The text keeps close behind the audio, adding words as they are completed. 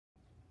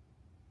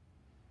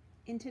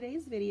In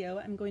today's video,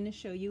 I'm going to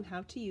show you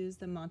how to use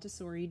the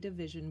Montessori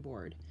division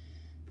board.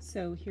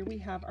 So here we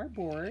have our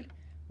board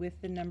with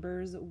the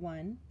numbers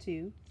 1,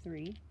 2,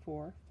 3,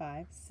 4,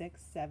 5,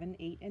 6, 7,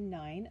 8, and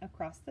 9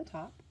 across the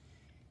top.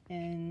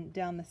 And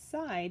down the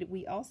side,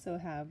 we also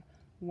have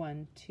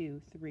 1,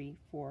 2, 3,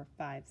 4,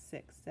 5,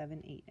 6,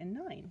 7, 8, and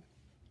 9.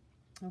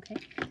 Okay,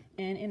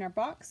 and in our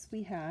box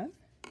we have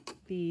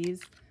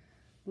these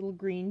little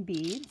green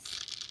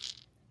beads.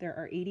 There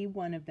are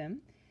 81 of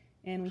them,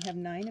 and we have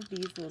 9 of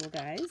these little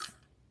guys.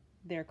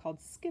 They're called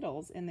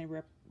Skittles, and they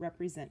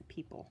represent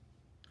people.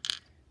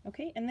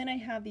 Okay, and then I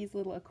have these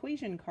little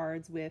equation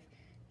cards with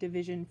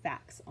division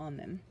facts on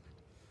them.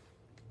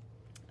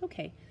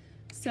 Okay,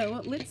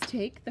 so let's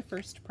take the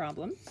first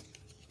problem.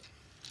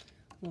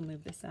 We'll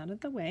move this out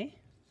of the way.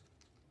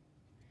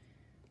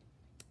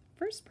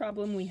 First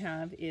problem we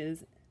have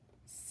is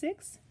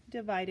 6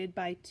 divided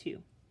by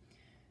 2.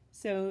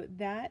 So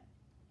that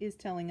is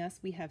telling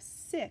us we have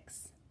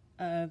 6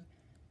 of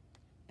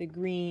the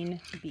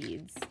green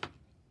beads.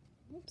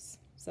 Oops.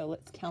 So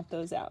let's count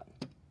those out.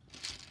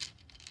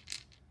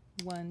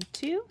 1,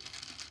 2,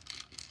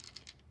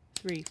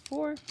 3,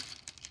 4,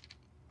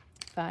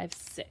 5,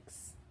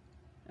 6.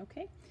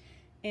 Okay,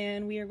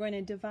 and we are going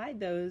to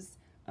divide those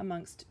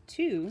amongst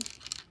 2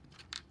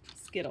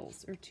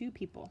 Skittles, or 2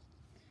 people.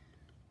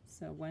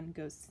 So one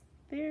goes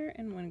there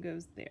and one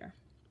goes there.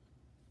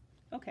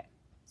 Okay,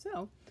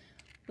 so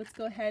let's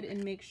go ahead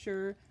and make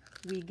sure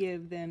we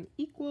give them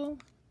equal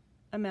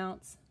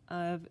amounts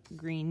of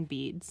green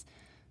beads.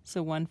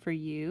 So one for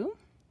you,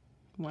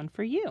 one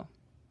for you,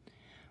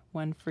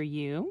 one for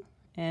you,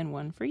 and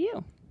one for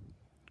you,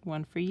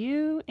 one for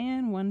you,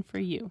 and one for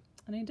you.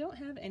 And I don't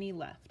have any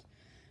left.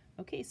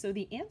 Okay, so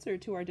the answer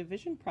to our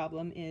division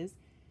problem is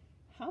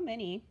how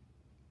many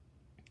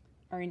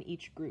are in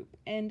each group.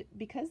 And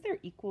because they're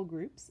equal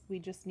groups, we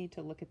just need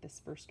to look at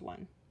this first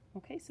one.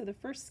 Okay, so the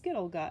first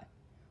Skittle got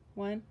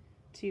 1,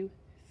 2,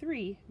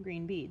 3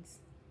 green beads.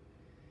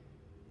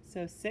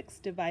 So 6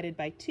 divided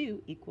by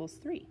 2 equals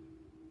 3.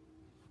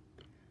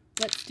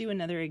 Let's do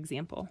another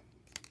example.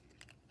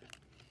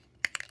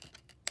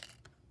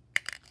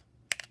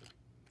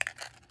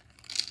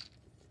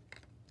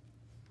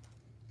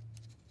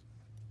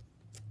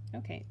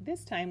 Okay,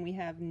 this time we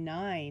have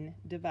 9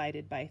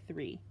 divided by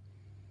 3.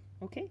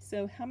 Okay,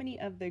 so how many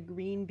of the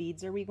green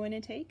beads are we going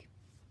to take?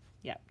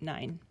 Yep,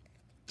 9.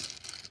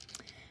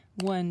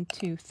 1,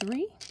 2,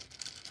 3,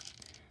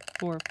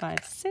 4,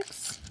 5,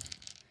 6,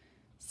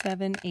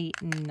 7,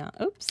 8, 9.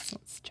 Oops,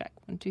 let's check.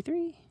 1, 2,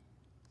 3,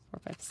 4,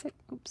 5, 6.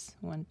 Oops,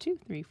 1, 2,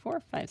 3, 4,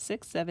 5,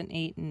 6, 7,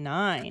 8,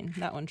 9.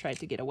 That one tried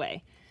to get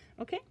away.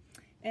 Okay,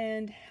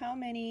 and how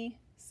many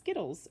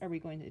Skittles are we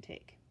going to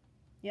take?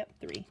 Yep,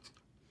 3.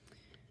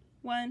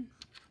 1,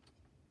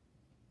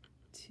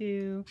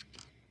 2,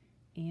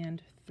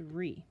 and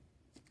 3.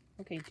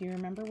 Okay, do you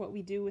remember what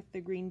we do with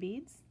the green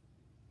beads?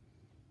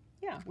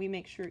 Yeah, we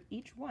make sure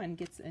each one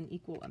gets an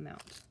equal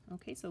amount.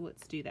 Okay, so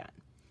let's do that.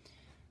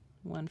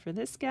 1 for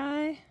this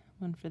guy,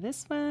 1 for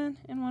this one,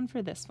 and 1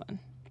 for this one.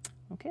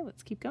 Okay,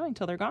 let's keep going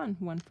till they're gone.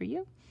 1 for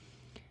you,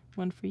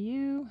 1 for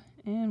you,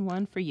 and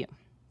 1 for you.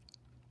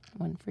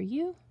 1 for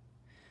you,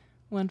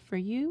 1 for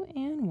you,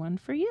 and 1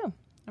 for you.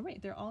 All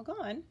right, they're all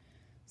gone.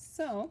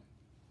 So,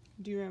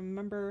 do you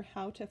remember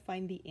how to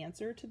find the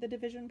answer to the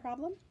division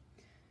problem?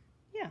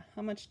 Yeah,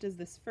 how much does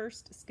this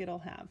first Skittle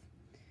have?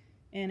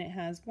 And it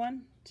has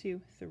 1, 2,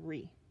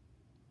 3.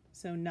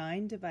 So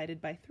 9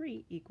 divided by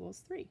 3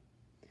 equals 3.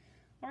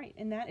 All right,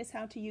 and that is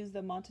how to use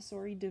the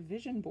Montessori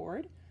division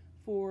board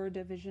for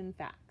division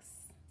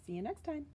facts. See you next time.